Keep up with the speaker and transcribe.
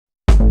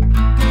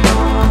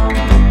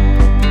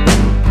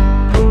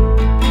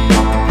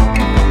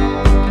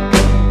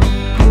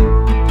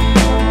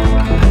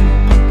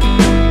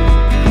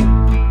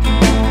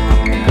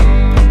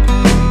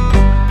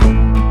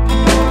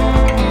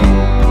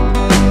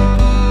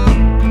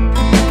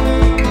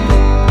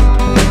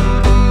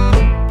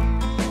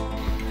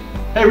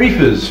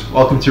Reefers,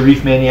 welcome to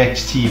Reef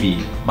Maniacs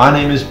TV. My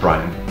name is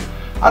Brian.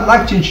 I'd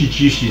like to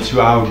introduce you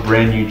to our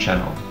brand new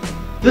channel.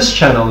 This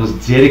channel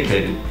is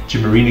dedicated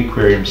to marine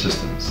aquarium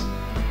systems.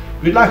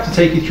 We'd like to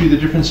take you through the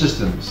different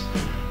systems,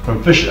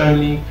 from fish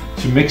only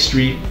to mixed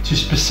reef to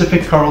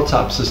specific coral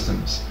type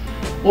systems.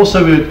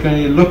 Also, we're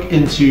going to look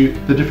into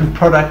the different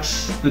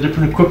products, the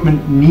different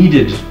equipment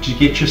needed to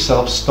get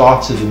yourself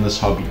started in this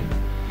hobby.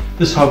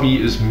 This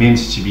hobby is meant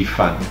to be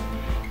fun,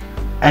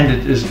 and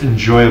it is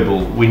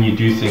enjoyable when you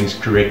do things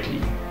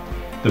correctly.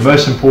 The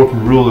most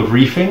important rule of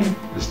reefing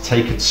is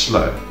take it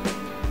slow.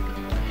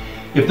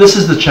 If this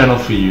is the channel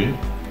for you,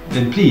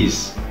 then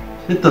please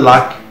hit the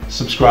like,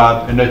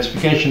 subscribe and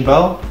notification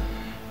bell,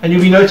 and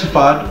you'll be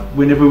notified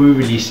whenever we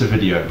release a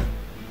video.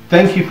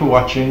 Thank you for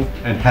watching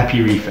and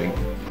happy reefing.